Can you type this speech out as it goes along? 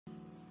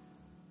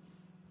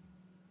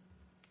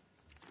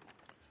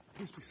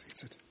Please be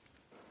seated.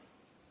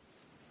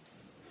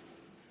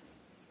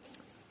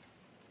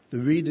 The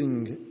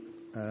reading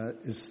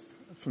is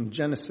from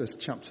Genesis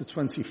chapter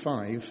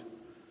 25,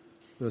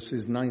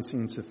 verses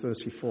 19 to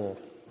 34.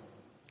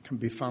 It can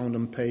be found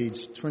on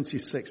page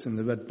 26 in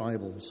the Red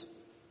Bibles.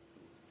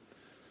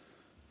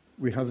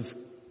 We have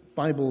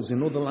Bibles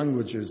in other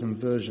languages and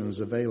versions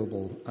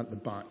available at the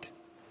back,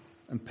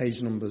 and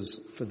page numbers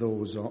for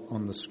those are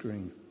on the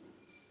screen.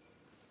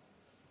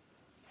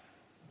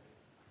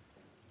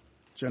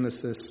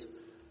 Genesis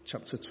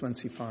chapter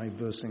 25,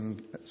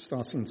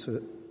 starting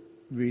to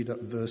read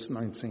at verse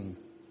 19.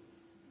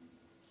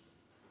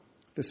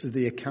 This is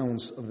the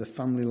account of the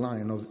family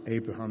line of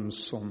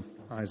Abraham's son,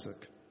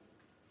 Isaac.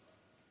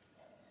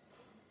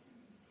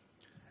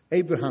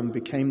 Abraham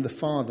became the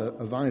father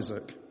of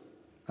Isaac,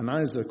 and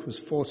Isaac was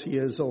 40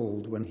 years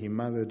old when he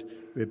married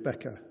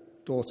Rebekah,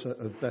 daughter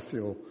of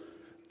Bethuel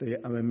the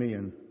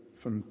Aramean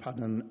from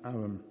Paddan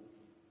Aram,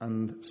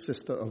 and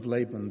sister of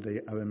Laban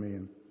the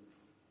Aramean.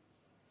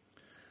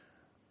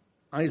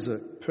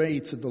 Isaac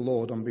prayed to the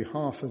Lord on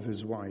behalf of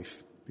his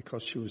wife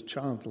because she was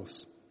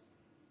childless.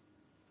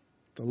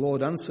 The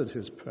Lord answered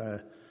his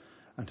prayer,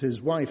 and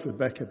his wife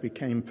Rebekah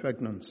became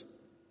pregnant.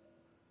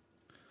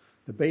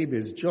 The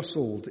babies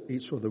jostled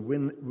each other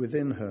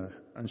within her,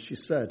 and she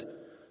said,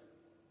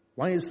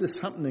 "Why is this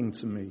happening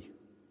to me?"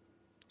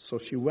 So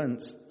she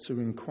went to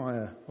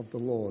inquire of the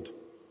Lord.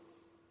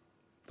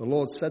 The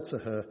Lord said to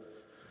her,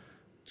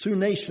 "Two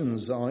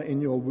nations are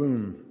in your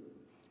womb.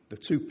 The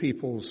two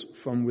peoples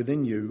from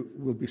within you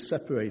will be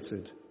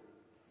separated.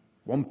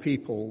 One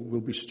people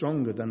will be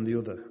stronger than the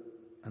other,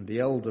 and the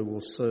elder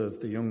will serve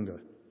the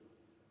younger."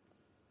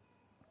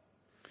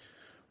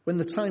 When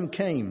the time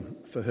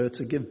came for her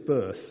to give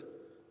birth,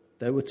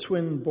 there were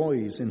twin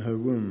boys in her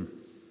womb.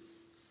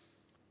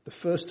 The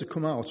first to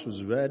come out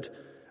was red,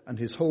 and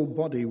his whole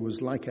body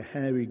was like a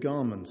hairy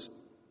garment.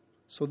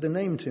 So they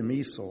named him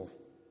Esau.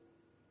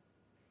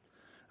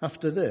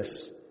 After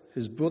this,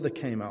 his brother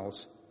came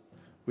out,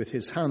 with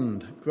his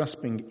hand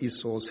grasping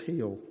Esau's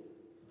heel.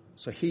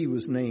 So he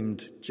was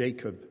named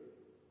Jacob.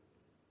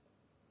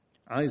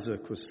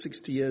 Isaac was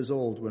 60 years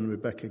old when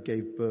Rebekah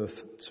gave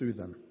birth to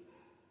them.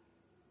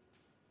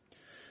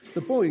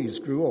 The boys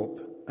grew up,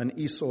 and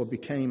Esau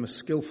became a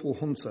skillful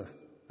hunter,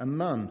 a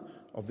man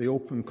of the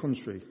open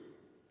country,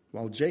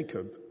 while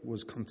Jacob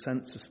was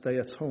content to stay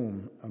at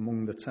home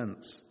among the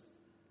tents.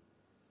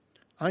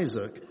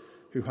 Isaac,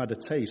 who had a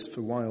taste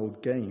for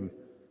wild game,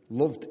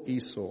 loved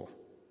Esau,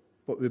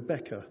 but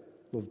Rebekah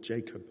loved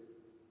Jacob.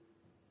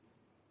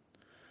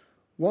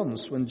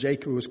 Once, when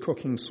Jacob was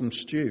cooking some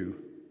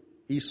stew,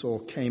 Esau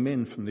came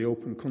in from the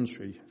open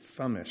country,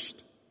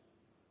 famished.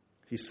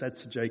 He said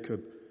to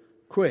Jacob,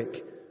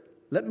 "Quick,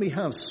 let me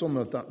have some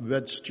of that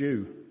red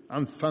stew.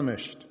 I'm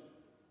famished."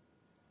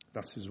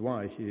 That is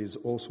why he is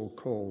also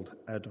called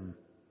Edom.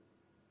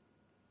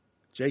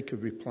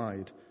 Jacob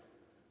replied,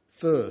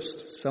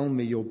 "First, sell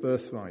me your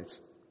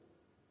birthright."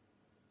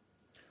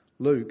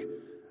 "Look,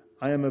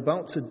 I am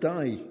about to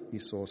die,"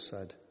 Esau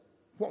said.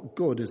 "What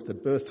good is the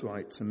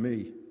birthright to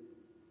me?"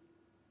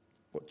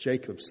 But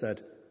Jacob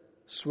said,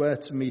 "Swear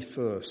to me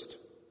first."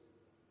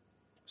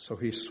 So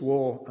he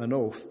swore an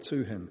oath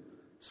to him,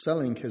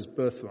 selling his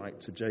birthright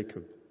to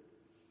Jacob.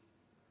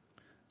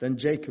 Then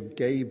Jacob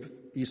gave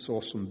Esau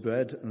some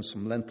bread and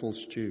some lentil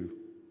stew.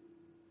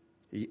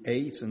 He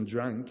ate and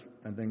drank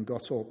and then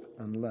got up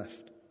and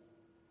left.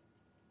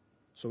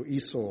 So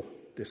Esau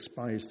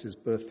despised his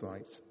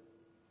birthright.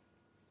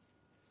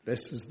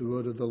 This is the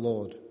word of the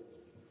Lord.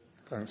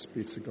 Thanks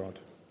be to God.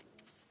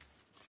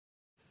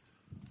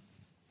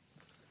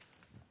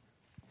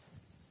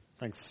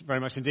 Thanks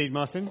very much indeed,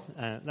 Martin.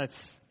 Let's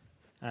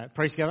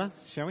pray together,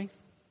 shall we?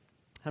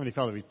 Heavenly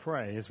Father, we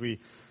pray as we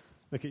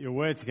look at your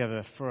word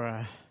together for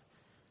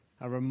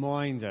a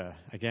reminder,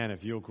 again,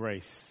 of your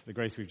grace, the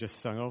grace we've just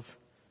sung of,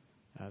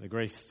 the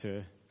grace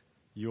to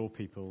your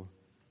people,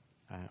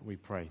 we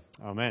pray.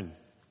 Amen.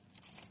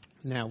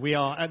 Now, we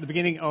are at the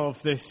beginning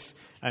of this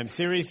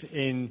series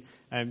in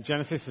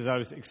Genesis, as I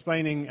was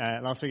explaining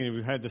last week, and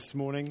we heard this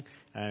morning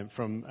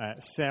from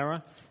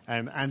Sarah.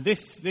 And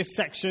this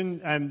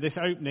section, this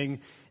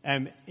opening,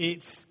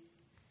 it's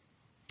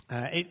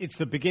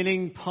the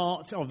beginning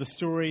part of the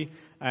story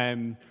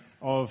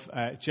of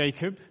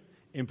Jacob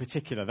in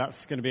particular.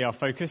 That's going to be our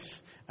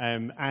focus.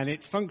 And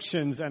it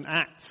functions and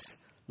acts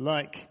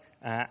like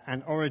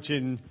an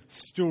origin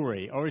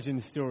story.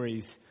 Origin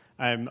stories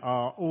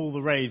are all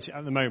the rage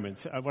at the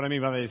moment. What I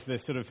mean by that is the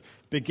sort of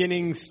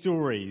beginning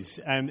stories.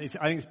 I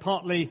think it's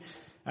partly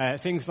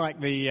things like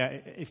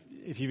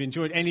if you've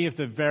enjoyed any of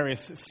the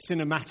various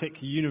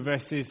cinematic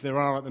universes there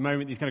are at the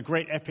moment, these kind of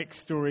great epic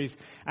stories,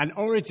 an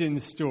origin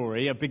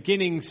story, a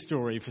beginning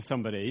story for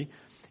somebody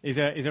is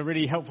a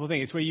really helpful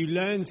thing. It's where you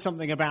learn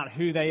something about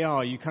who they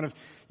are. You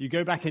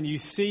go back and you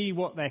see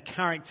what their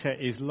character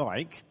is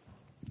like.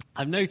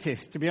 I've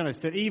noticed, to be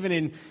honest, that even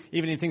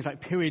in things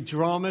like period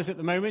dramas at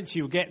the moment,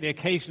 you'll get the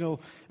occasional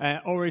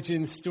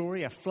origin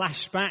story, a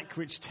flashback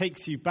which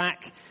takes you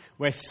back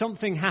where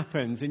something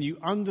happens and you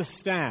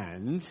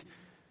understand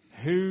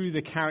who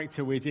the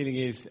character we're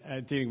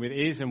dealing with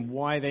is and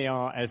why they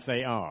are as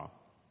they are.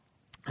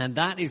 And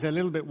that is a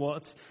little bit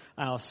what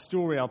our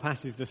story, our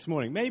passage this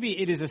morning. Maybe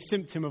it is a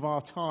symptom of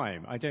our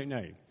time. I don't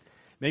know.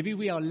 Maybe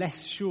we are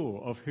less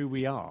sure of who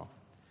we are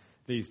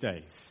these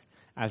days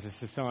as a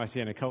society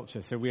and a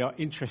culture. So we are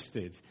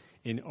interested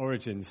in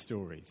origin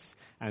stories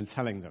and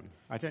telling them.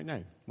 I don't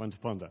know. One to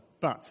ponder.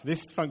 But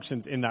this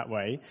functions in that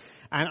way.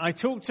 And I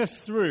talked us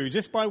through,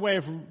 just by way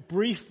of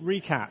brief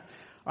recap,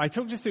 I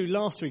talked us through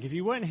last week. If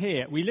you weren't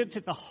here, we looked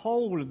at the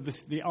whole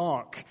of the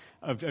arc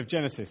of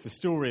Genesis, the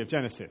story of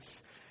Genesis.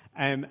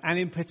 And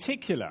in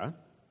particular,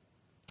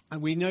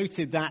 we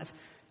noted that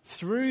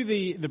through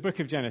the book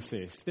of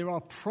Genesis, there are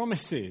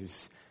promises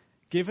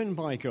given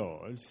by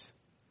God,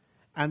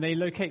 and they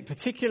locate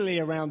particularly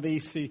around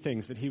these three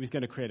things: that he was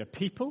going to create a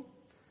people,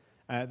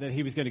 that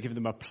he was going to give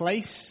them a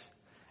place,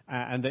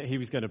 and that he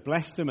was going to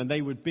bless them, and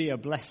they would be a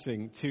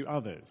blessing to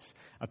others.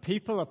 A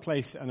people, a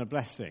place, and a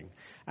blessing.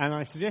 And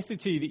I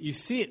suggested to you that you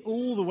see it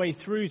all the way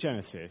through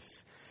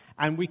Genesis,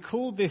 and we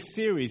called this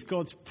series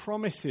God's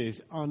Promises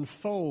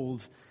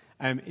Unfold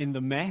in the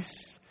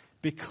Mess,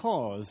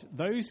 because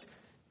those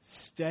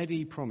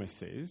steady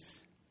promises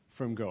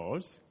from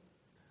God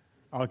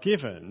are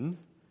given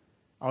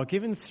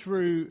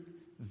through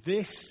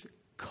this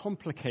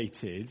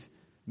complicated,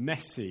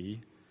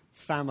 messy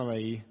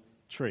family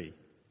tree.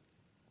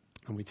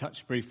 And we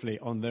touched briefly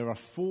on there are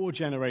 4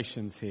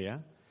 generations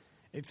here.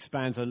 It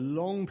spans a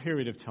long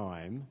period of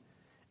time,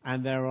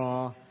 and there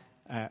are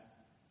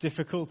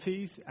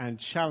difficulties and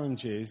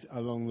challenges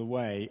along the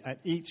way at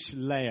each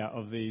layer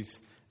of these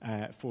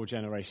 4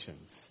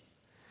 generations.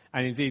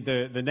 And indeed,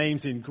 the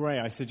names in grey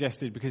I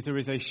suggested because there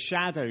is a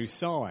shadow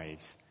side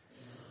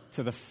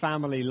to the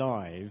family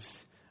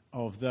lives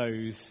of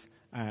those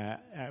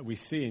we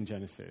see in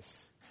Genesis.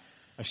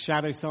 A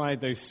shadow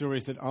side, those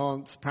stories that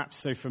aren't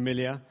perhaps so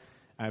familiar,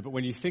 but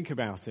when you think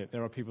about it,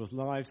 there are people's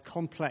lives,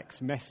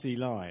 complex, messy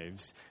family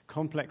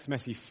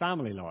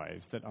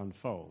lives that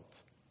unfold.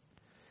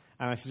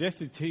 And I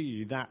suggested to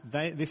you that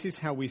this is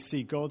how we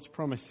see God's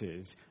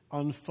promises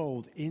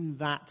unfold in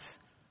that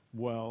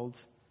world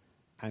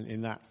and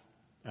in that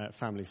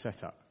family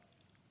setup.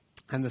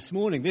 And this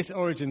morning, this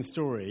origin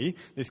story,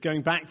 this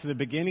going back to the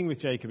beginning with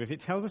Jacob, if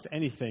it tells us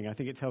anything, I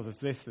think it tells us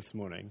this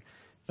morning,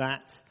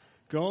 that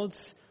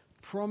God's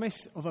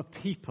promise of a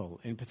people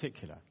in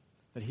particular,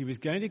 that he was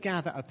going to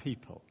gather a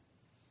people,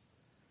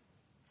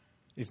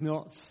 is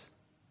not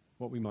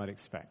what we might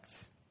expect.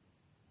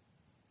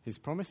 His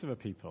promise of a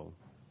people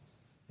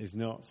is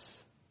not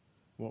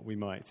what we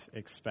might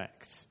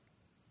expect.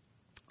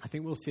 I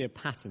think we'll see a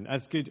pattern,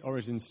 as good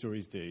origin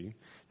stories do.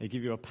 They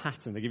give you a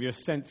pattern, they give you a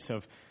sense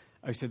of,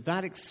 so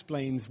that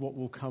explains what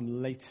will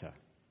come later.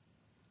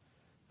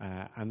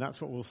 And that's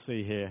what we'll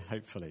see here,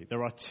 hopefully.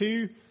 There are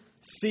 2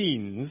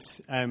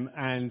 scenes, and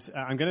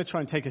I'm going to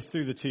try and take us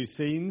through the 2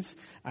 scenes,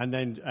 and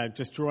then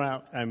just draw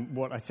out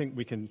what I think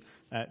we can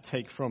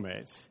take from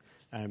it,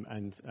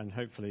 and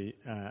hopefully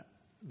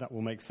that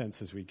will make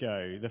sense as we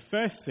go. The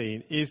first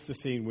scene is the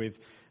scene with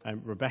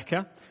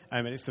Rebecca,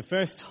 and it's the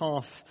first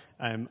half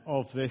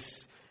of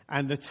this.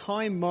 And the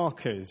time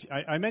markers,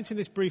 I mentioned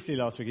this briefly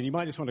last week, and you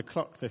might just want to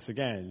clock this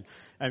again.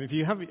 If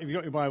you've got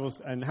your Bibles,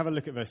 and have a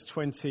look at verse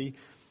 20,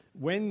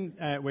 when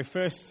we're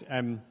first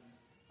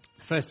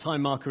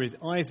time marker is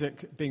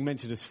Isaac being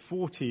mentioned as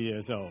 40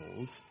 years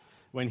old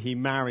when he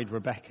married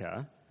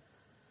Rebecca.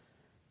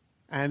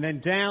 And then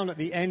down at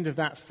the end of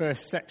that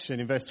first section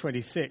in verse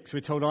 26,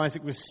 we're told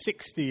Isaac was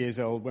 60 years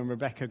old when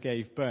Rebecca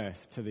gave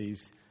birth to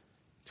these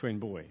twin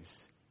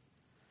boys.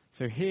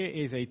 So here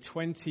is a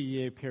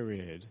 20-year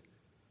period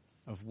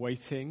of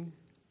waiting,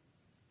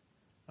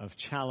 of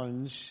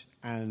challenge,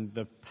 and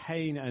the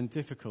pain and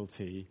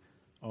difficulty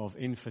of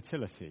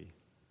infertility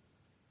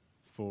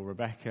for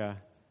Rebecca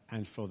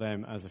and for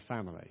them as a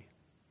family.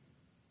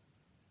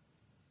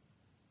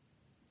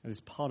 That is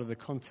part of the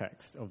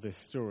context of this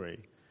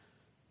story.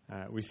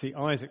 We see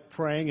Isaac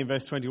praying in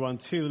verse 21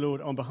 to the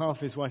Lord on behalf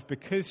of his wife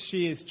because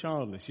she is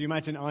childless. You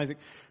imagine Isaac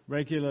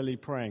regularly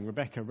praying,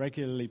 Rebecca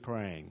regularly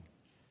praying,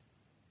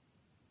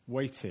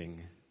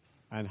 waiting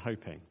and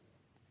hoping.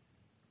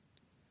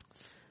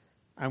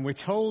 And we're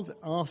told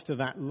after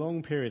that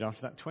long period,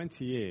 after that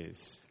 20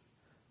 years,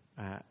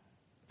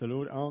 the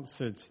Lord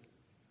answered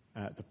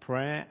the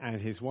prayer, and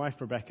his wife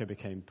Rebecca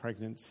became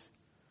pregnant.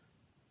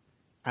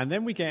 And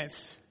then we get,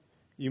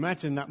 you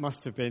imagine that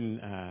must have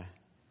been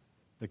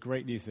the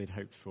great news they'd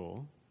hoped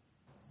for.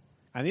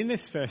 And in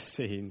this first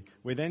scene,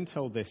 we're then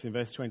told this in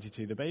verse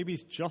 22, the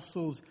babies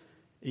jostled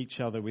each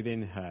other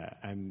within her,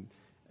 and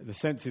the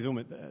sense is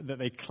almost that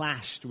they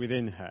clashed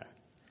within her.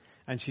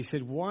 And she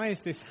said, "Why is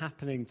this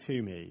happening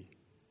to me?"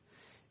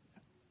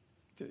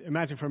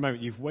 Imagine for a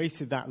moment, you've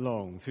waited that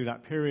long through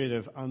that period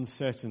of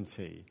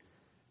uncertainty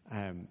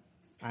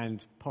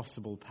and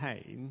possible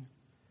pain.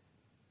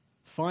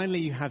 Finally,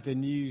 you have the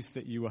news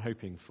that you were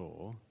hoping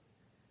for,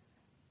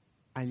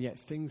 and yet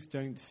things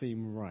don't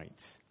seem right.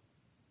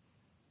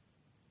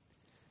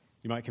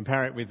 You might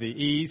compare it with the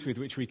ease with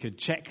which we could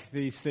check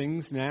these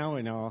things now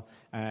in our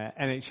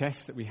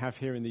NHS that we have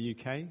here in the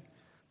UK.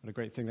 What a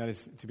great thing that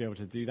is to be able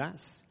to do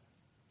that.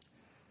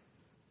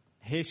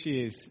 Here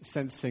she is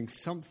sensing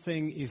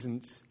something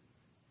isn't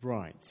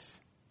right.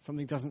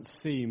 Something doesn't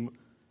seem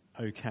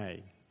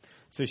okay.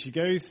 So she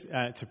goes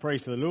to pray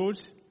to the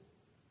Lord,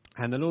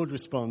 and the Lord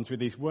responds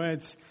with these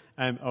words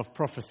of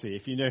prophecy.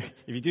 If you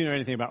do know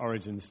anything about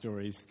origin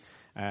stories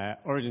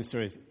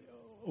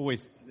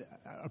always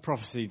a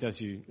prophecy does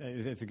you.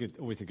 It's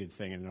always a good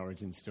thing in an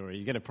origin story.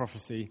 You get a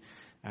prophecy.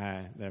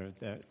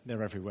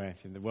 They're everywhere.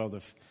 In the world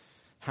of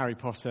Harry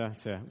Potter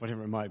to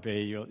whatever it might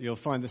be, you'll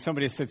find that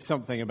somebody has said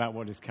something about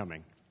what is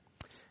coming.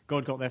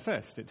 God got there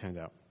first, it turned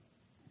out.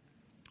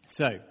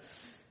 So,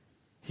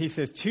 he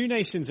says, 2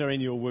 nations are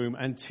in your womb,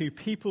 and 2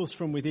 peoples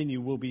from within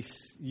you will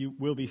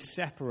be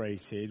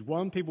separated.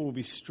 One people will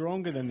be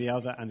stronger than the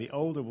other, and the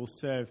older will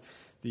serve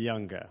the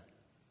younger.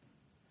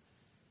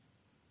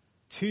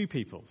 2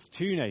 peoples,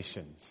 2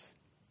 nations.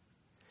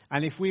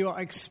 And if we are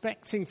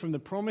expecting from the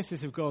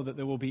promises of God that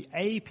there will be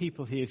a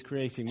people he is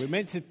creating, we're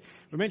meant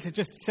to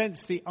just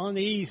sense the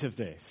unease of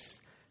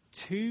this.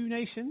 2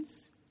 nations?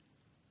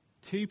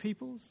 2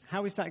 peoples?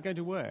 How is that going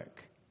to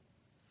work?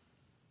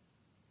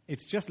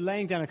 It's just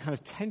laying down a kind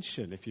of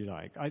tension, if you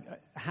like.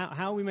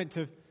 How are we meant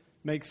to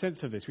make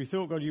sense of this? We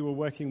thought, God, you were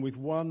working with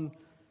one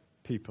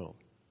people.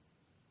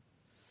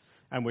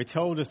 And we're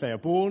told as they are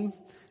born,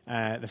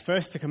 the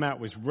first to come out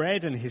was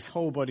red, and his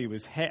whole body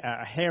was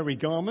a hairy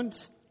garment.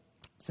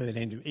 So they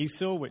named him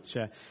Esau, which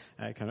kind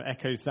of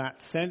echoes that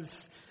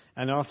sense.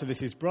 And after this,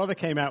 his brother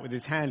came out with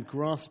his hand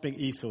grasping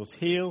Esau's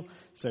heel.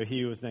 So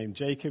he was named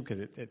Jacob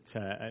because it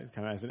kind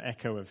of has an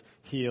echo of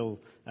heel,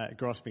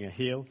 grasping a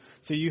heel.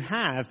 So you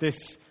have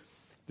this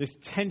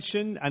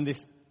tension and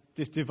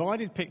this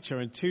divided picture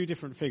in 2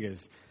 different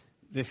figures.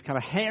 This kind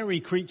of hairy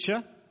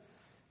creature,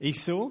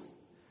 Esau,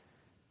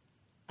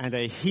 and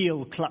a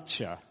heel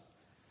clutcher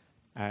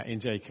in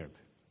Jacob.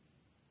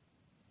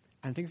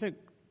 And things like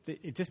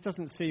it just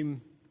doesn't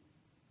seem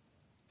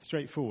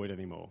straightforward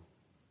anymore.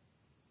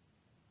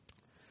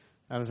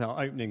 That was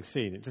our opening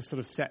scene. It just sort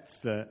of sets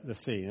the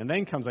scene. And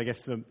then comes, I guess,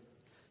 the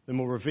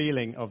more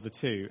revealing of the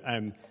two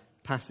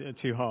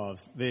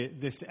halves.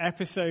 This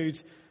episode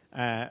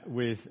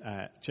with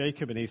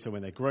Jacob and Esau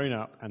when they're grown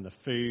up, and the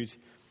food,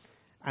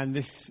 and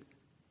this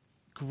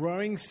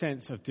growing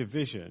sense of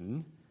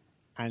division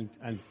and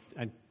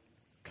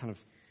kind of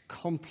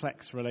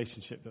complex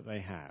relationship that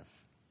they have.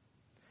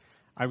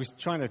 I was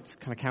trying to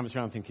kind of canvas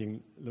around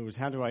thinking, Lord,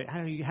 how do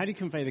you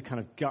convey the kind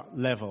of gut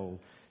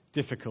level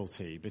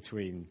difficulty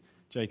between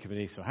Jacob and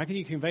Esau? How can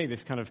you convey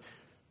this kind of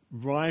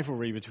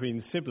rivalry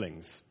between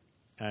siblings?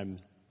 And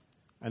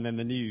then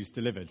the news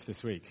delivered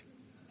this week.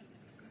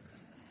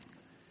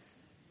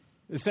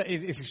 It's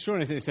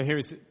extraordinary. So here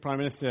is Prime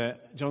Minister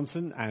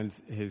Johnson and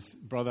his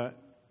brother,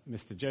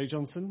 Mr. Joe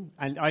Johnson.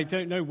 And I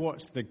don't know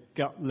what the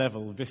gut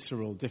level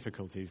visceral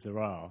difficulties there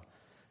are,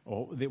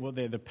 or what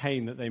the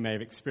pain that they may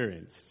have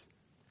experienced.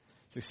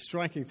 It's a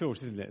striking thought,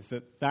 isn't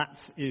it? That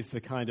is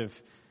the kind of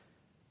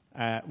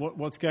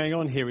what's going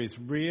on here is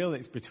real.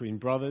 It's between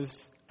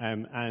brothers,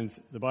 and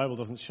the Bible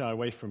doesn't shy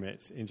away from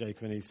it in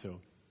Jacob and Esau.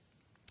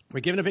 We're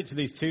given a picture of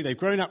these two. They've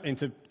grown up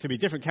to be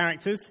different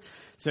characters.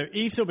 So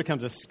Esau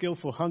becomes a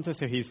skillful hunter.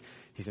 So he's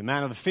a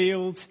man of the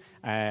field.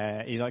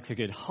 He likes a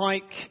good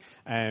hike.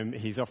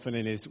 He's often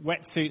in his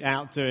wetsuit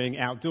out doing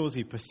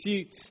outdoorsy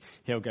pursuits.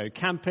 He'll go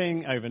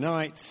camping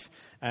overnight.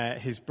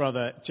 His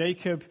brother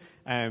Jacob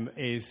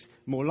is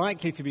more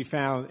likely to be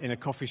found in a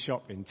coffee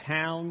shop in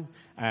town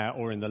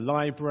or in the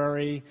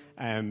library.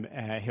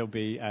 He'll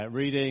be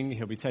reading.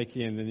 He'll be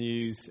taking in the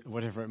news,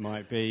 whatever it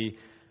might be.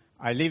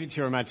 I leave it to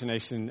your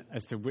imagination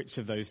as to which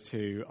of those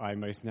two I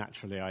most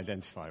naturally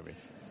identify with.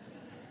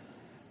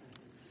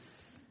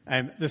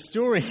 The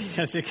story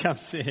as it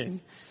comes in,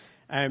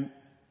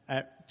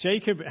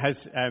 Jacob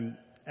has,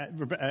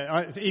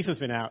 Esau's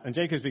been out and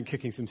Jacob's been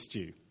cooking some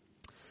stew.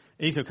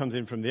 Esau comes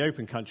in from the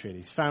open country and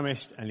he's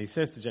famished, and he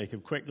says to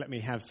Jacob, quick, let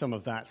me have some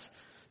of that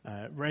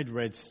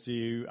red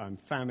stew. I'm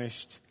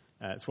famished.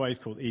 That's why he's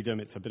called Edom.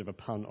 It's a bit of a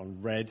pun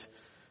on red.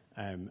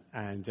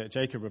 And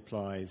Jacob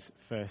replies,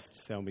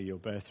 first sell me your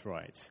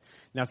birthright.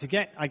 Now to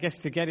get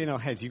in our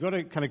heads, you've got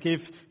to kind of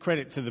give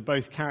credit to the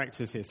both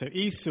characters here. So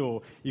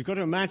Esau, you've got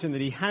to imagine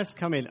that he has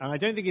come in, and I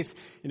don't think it's,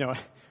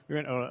 we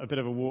went on a bit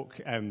of a walk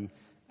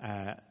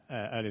earlier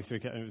this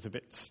week, and it was a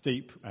bit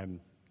steep,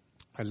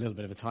 a little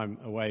bit of a time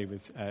away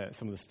with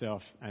some of the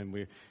staff, and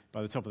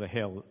by the top of the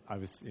hill, I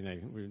was,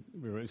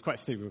 it was quite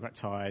steep, we were quite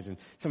tired, and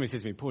somebody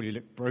says to me, Paul, you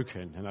look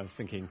broken, and I was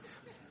thinking,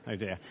 oh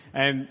dear.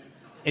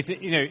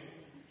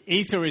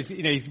 Esau is,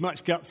 he's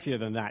much gutsier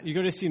than that. You've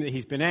got to assume that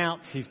he's been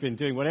out, he's been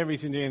doing whatever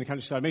he's been doing in the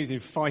countryside, maybe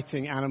he's been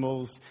fighting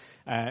animals,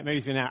 maybe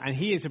he's been out, and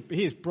he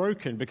is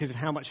broken because of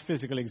how much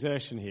physical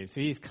exertion he is.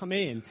 So he's come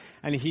in,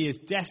 and he is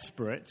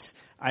desperate.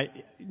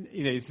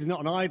 It's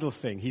not an idle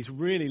thing. He's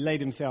really laid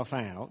himself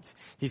out.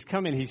 He's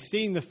come in, he's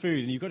seen the food,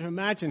 and you've got to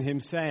imagine him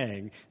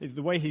saying,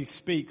 the way he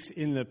speaks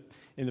in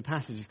the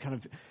passage is kind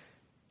of,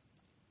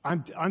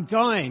 I'm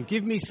dying.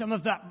 Give me some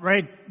of that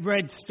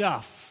red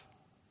stuff.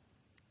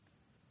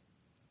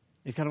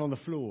 He's kind of on the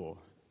floor.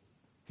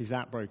 He's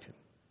that broken.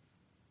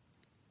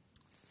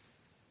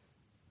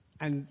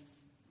 And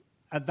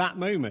at that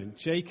moment,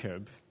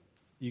 Jacob,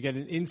 you get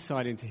an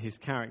insight into his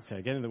character,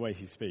 again in the way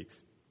he speaks.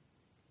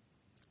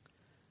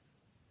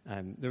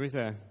 There is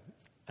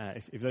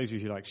if those of you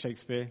who like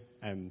Shakespeare,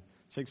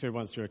 Shakespeare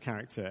once drew a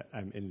character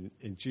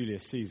in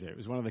Julius Caesar. It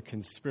was one of the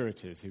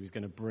conspirators who was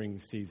going to bring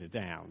Caesar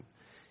down.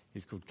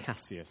 He's called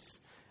Cassius.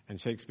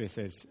 And Shakespeare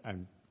says,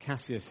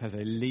 Cassius has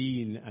a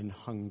lean and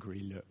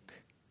hungry look.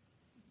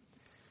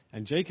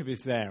 And Jacob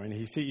is there, and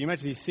you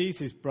imagine he sees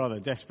his brother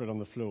desperate on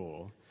the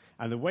floor,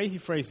 and the way he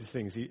phrases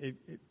things,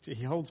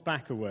 he holds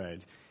back a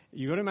word.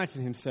 You've got to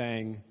imagine him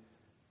saying,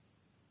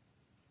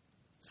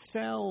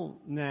 sell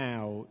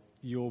now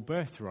your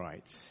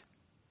birthright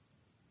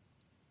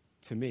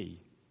to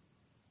me.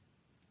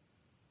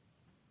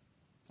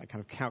 That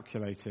kind of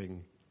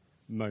calculating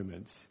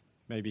moment.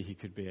 Maybe he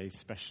could be a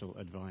special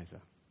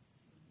advisor.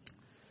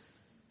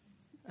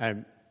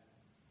 Now,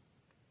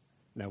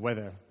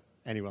 whether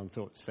anyone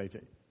thought to say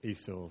to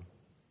Esau,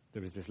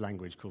 there was this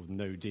language called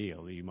no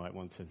deal that you might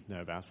want to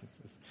know about.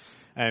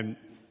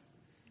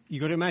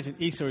 You've got to imagine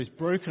Esau is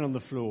broken on the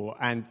floor,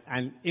 and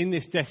in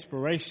this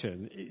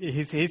desperation,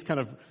 his kind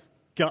of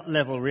gut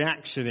level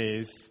reaction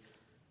is,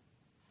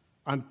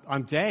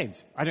 I'm dead.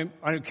 I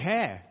don't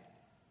care.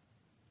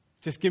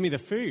 Just give me the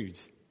food.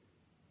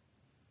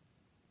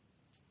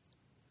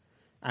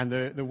 And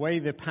the way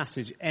the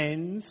passage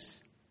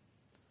ends,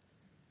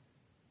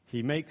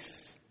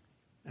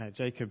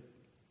 Jacob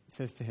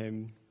says to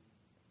him,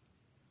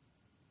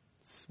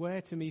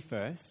 swear to me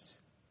first,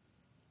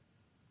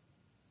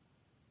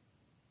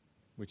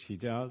 which he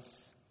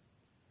does,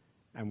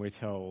 and we're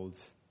told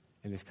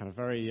in this kind of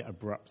very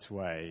abrupt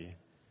way,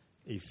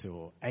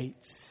 Esau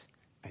ate,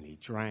 and he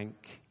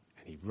drank,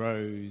 and he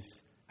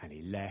rose, and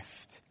he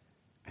left,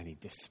 and he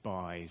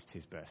despised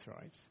his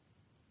birthright.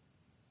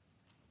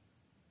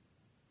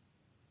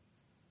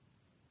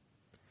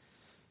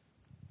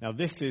 Now,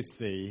 this is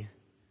the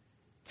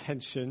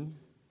tension,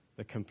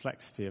 the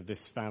complexity of this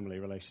family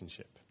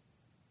relationship.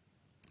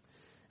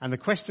 And the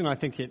question I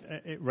think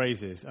it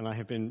raises, and I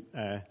have been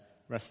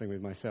wrestling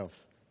with myself,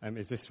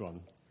 is this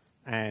one.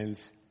 And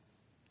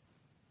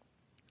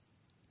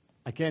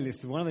again,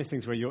 it's one of those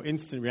things where your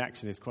instant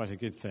reaction is quite a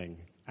good thing.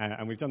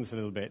 And we've done this a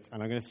little bit,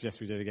 and I'm going to suggest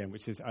we do it again,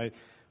 which is I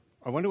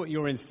wonder what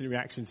your instant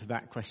reaction to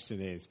that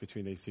question is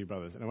between these two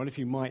brothers. And I wonder if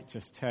you might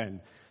just turn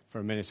for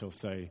a minute or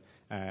so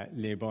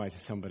nearby to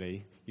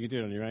somebody. You can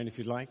do it on your own if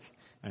you'd like,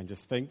 and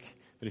just think.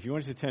 But if you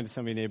wanted to turn to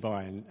somebody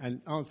nearby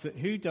and answer,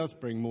 who does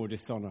bring more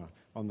dishonor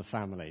on the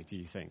family, do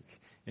you think,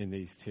 in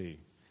these two?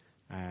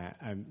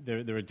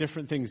 There are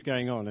different things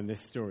going on in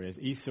this story as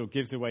Esau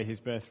gives away his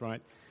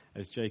birthright,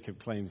 as Jacob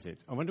claims it.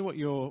 I wonder what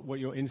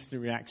your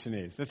instant reaction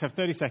is. Let's have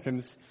 30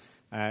 seconds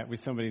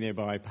with somebody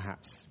nearby,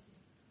 perhaps.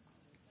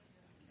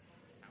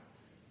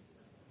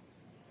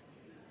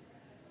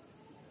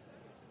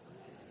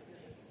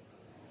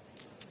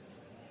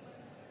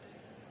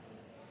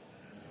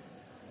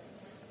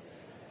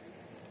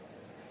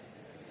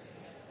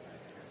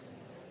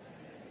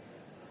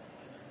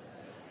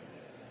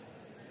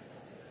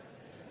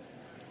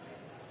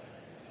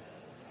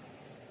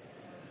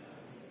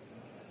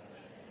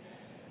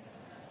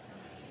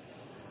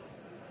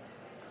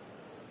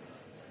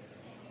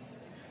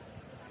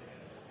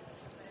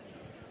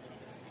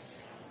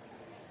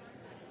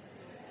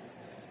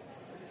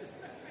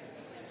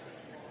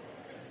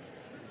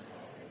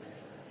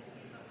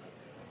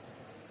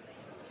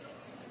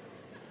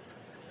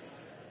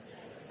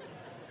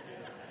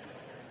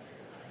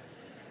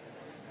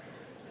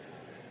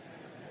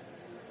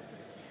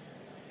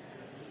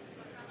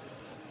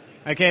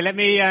 Okay, let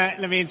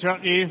me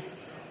interrupt you,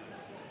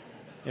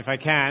 if I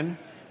can.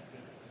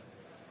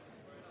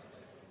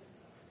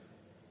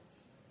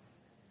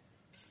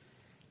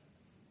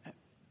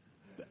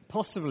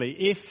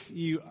 Possibly, if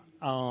you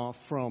are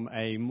from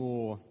a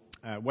more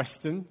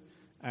Western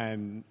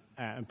and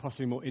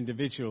possibly more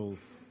individual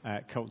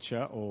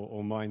culture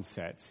or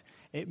mindset,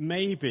 it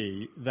may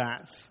be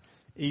that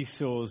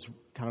Esau's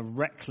kind of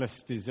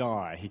reckless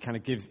desire, he kind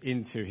of gives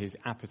into his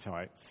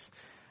appetites.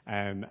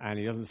 And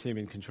he doesn't seem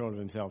in control of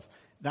himself.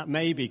 That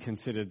may be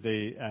considered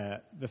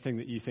the thing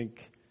that you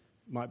think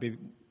might be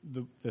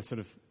the sort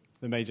of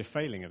the major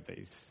failing of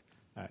these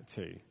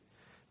two.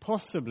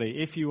 Possibly,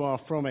 if you are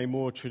from a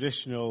more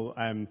traditional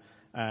and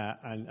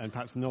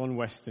perhaps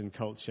non-Western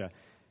culture,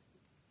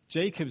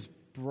 Jacob's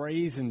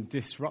brazen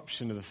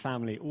disruption of the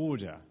family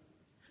order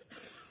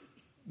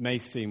may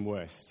seem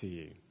worse to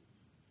you.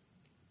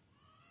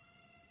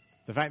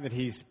 The fact that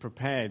he's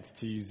prepared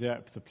to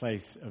usurp the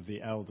place of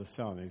the elder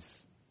son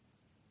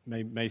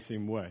may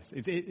seem worse.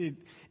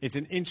 It's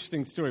an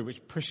interesting story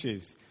which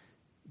pushes,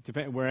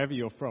 depending wherever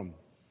you're from.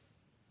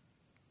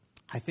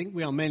 I think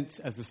we are meant,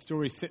 as the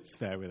story sits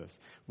there with us,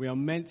 we are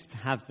meant to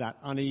have that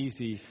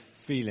uneasy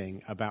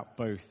feeling about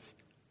both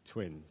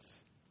twins.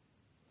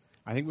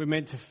 I think we're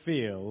meant to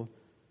feel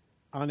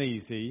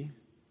uneasy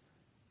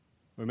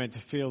We're meant to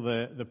feel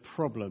the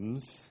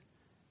problems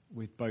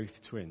with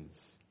both twins.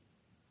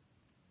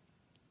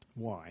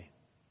 Why?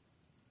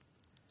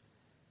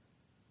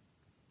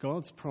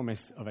 God's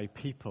promise of a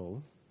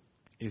people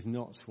is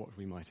not what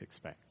we might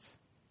expect.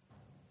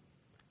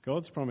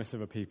 God's promise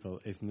of a people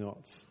is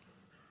not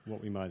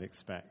what we might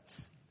expect.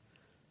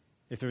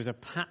 If there is a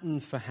pattern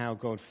for how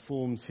God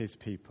forms his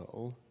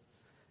people,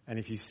 and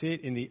if you see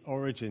it in the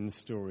origin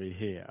story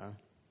here,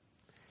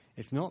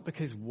 it's not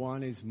because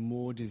one is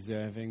more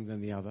deserving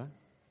than the other.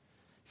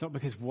 It's not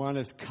because one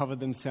has covered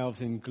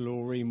themselves in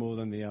glory more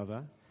than the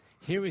other.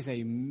 Here is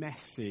a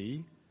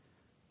messy,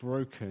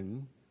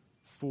 broken,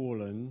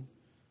 fallen,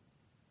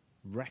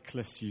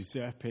 reckless,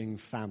 usurping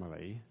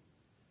family,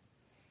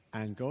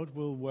 and God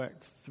will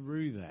work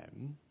through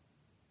them.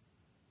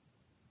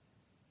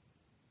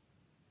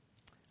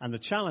 And the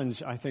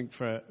challenge, I think,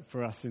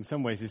 for us in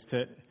some ways is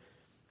to,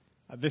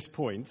 at this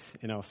point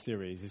in our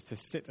series, is to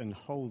sit and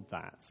hold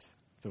that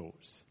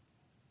thought.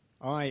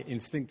 I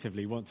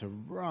instinctively want to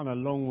run a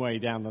long way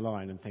down the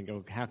line and think,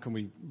 oh, how can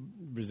we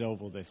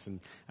resolve all this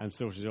and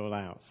sort it all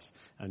out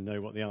and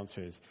know what the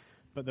answer is?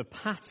 But the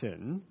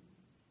pattern,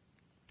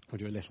 we'll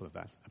do a little of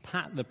that.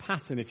 The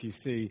pattern, if you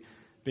see,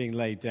 being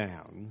laid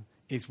down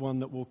is one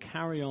that will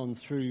carry on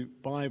through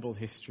Bible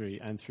history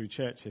and through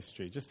church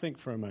history. Just think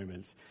for a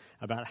moment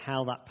about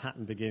how that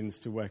pattern begins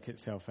to work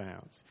itself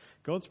out.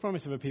 God's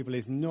promise of a people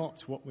is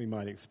not what we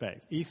might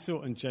expect.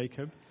 Esau and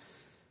Jacob,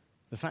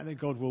 the fact that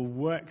God will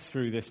work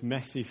through this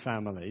messy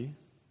family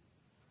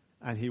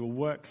and he will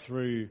work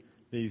through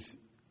these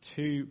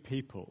two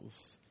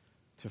peoples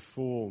to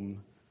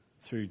form,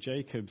 through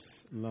Jacob's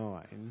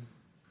line,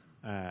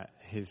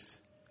 his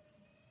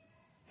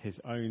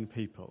own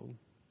people.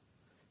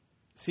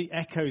 See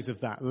echoes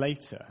of that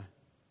later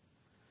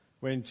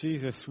when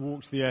Jesus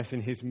walked the earth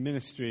in his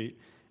ministry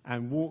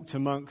and walked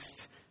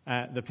amongst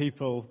the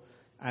people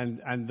and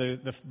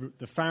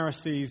the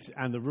Pharisees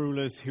and the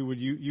rulers who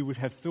you would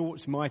have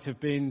thought might have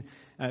been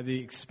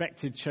the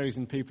expected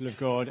chosen people of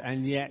God,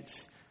 and yet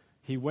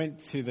he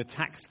went to the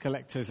tax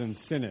collectors and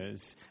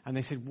sinners and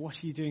they said,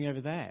 "What are you doing over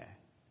there?"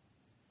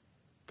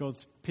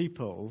 God's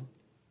people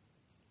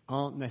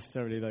aren't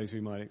necessarily those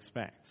we might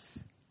expect.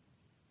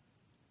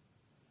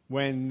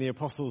 When the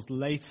apostles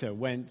later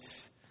went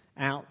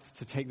out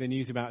to take the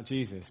news about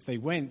Jesus, they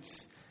went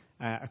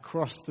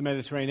across the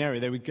Mediterranean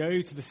area. They would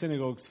go to the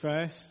synagogues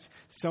first.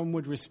 Some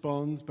would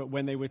respond, but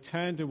when they were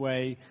turned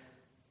away,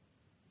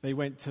 they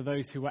went to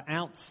those who were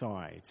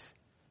outside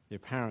the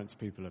apparent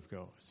people of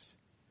God,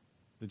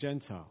 the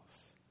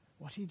Gentiles.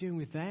 What are you doing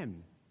with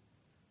them?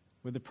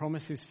 Were the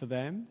promises for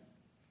them?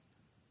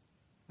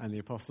 And the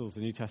apostles,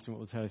 the New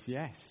Testament will tell us,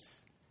 yes,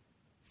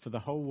 for the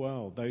whole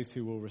world, those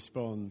who will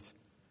respond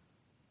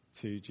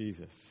to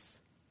Jesus.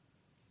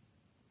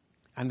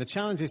 And the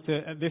challenge is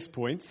to, at this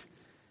point,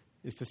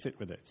 is to sit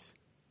with it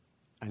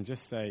and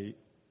just say,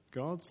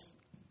 God's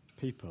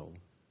people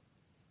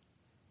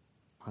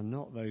are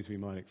not those we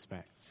might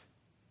expect.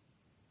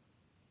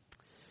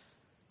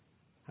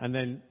 And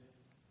then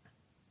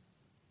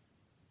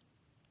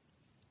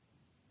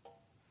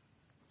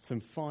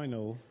some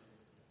final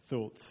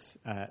thoughts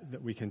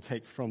that we can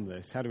take from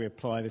this. How do we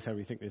apply this? How do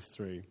we think this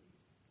through?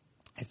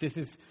 If this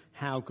is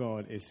how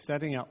God is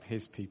setting up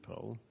his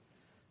people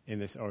in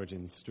this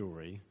origin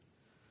story,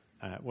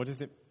 what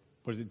does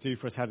it do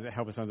for us? How does it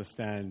help us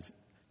understand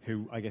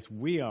who, I guess,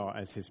 we are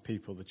as his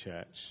people, the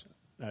church?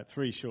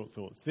 Three short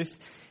thoughts. This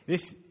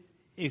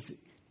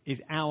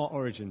is our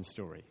origin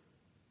story.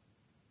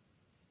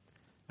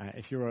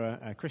 If you're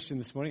a Christian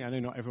this morning, I know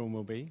not everyone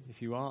will be.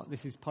 If you are,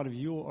 this is part of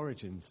your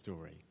origin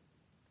story.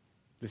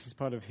 This is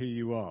part of who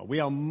you are. We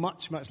are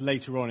much, much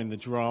later on in the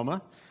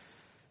drama.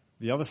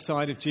 The other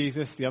side of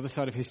Jesus, the other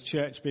side of his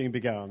church being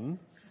begun.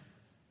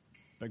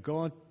 But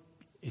God,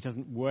 he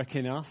doesn't work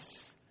in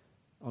us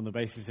on the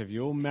basis of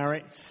your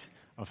merits,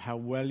 of how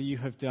well you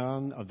have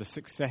done, of the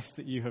success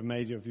that you have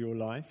made of your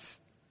life.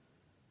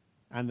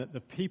 And that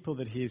the people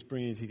that he is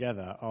bringing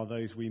together are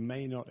those we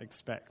may not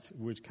expect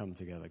would come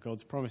together.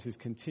 God's promises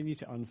continue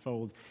to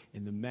unfold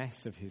in the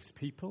mess of his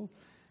people,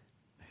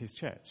 his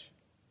church.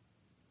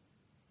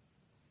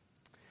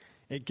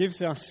 It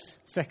gives us,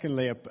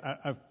 secondly,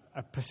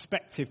 a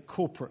perspective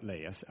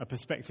corporately, a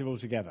perspective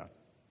altogether.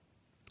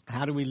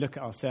 How do we look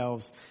at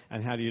ourselves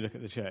and how do you look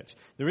at the church?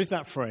 There is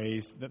that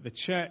phrase that the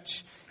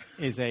church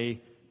is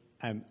a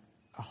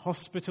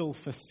hospital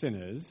for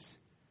sinners,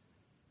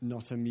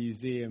 not a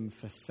museum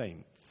for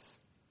saints.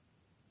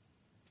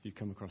 If you've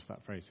come across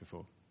that phrase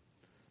before.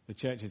 The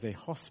church is a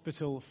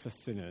hospital for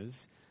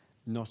sinners,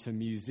 not a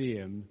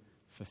museum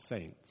for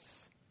saints.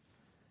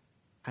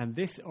 And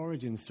this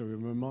origin story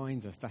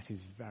reminds us that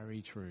is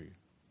very true.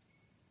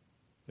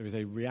 There is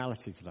a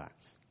reality to that.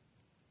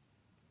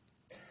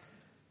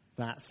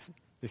 That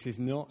this is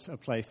not a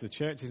place, the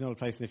church is not a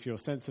place, and if your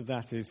sense of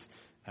that is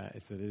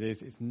that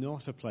it's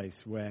not a place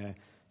where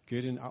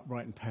good and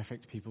upright and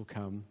perfect people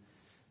come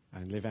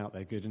and live out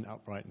their good and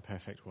upright and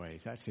perfect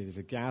ways. Actually, it is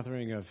a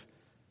gathering of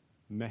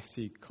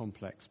messy,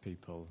 complex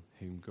people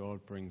whom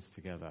God brings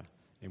together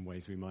in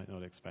ways we might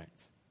not expect.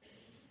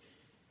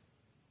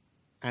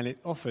 And it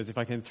offers, if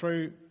I can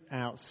throw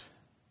out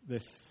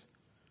this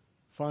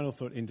final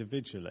thought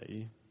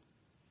individually,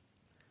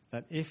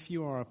 that if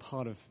you are a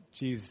part of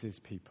Jesus'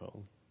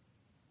 people,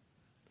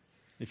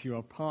 if you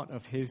are part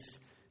of his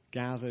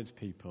gathered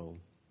people,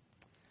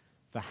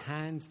 the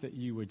hand that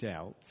you were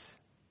dealt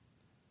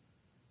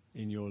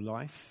in your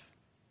life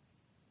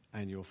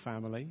and your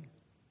family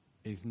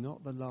is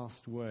not the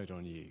last word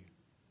on you.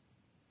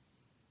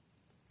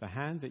 The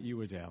hand that you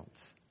were dealt,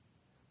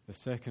 the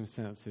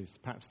circumstances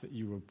perhaps that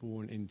you were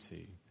born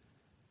into,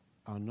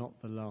 are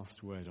not the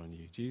last word on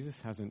you. Jesus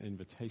has an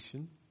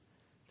invitation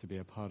to be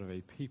a part of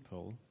a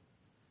people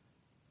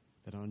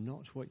that are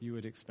not what you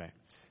would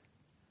expect,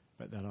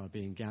 but that are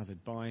being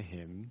gathered by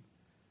him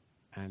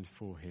and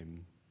for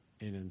him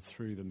in and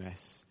through the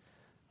mess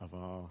of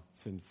our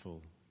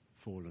sinful,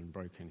 fallen,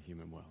 broken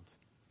human world.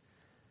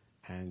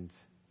 And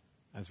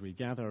as we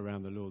gather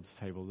around the Lord's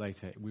table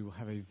later, we will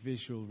have a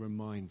visual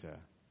reminder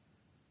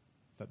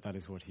that that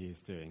is what he is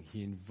doing.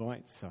 He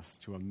invites us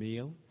to a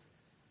meal,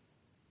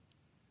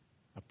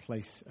 a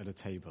place at a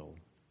table.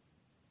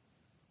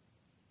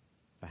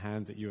 The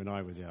hand that you and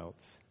I were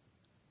dealt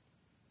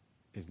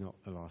is not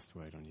the last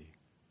word on you.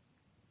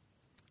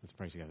 Let's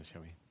pray together,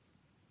 shall we?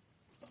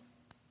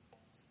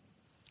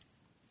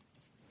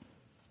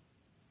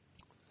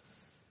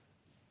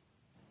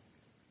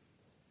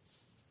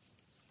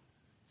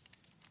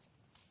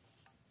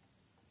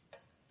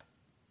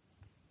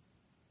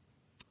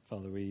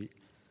 Father, we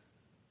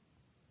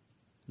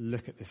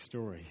look at this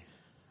story.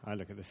 I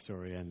look at this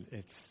story and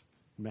its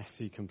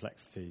messy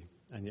complexity,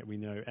 and yet we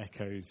know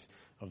echoes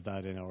of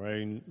that in our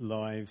own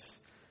lives,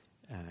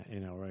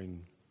 in our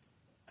own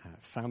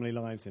family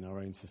lives, in our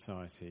own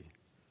society.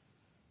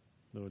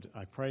 Lord,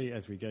 I pray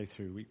as we go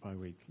through week by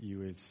week, you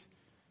would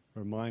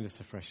remind us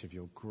afresh of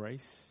your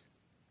grace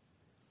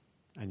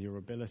and your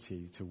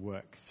ability to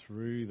work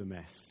through the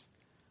mess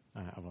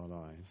of our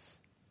lives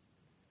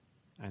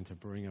and to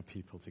bring a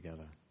people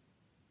together.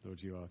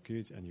 Lord, you are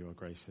good and you are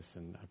gracious,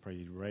 and I pray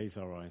you'd raise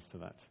our eyes to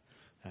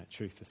that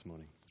truth this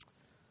morning.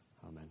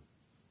 Amen.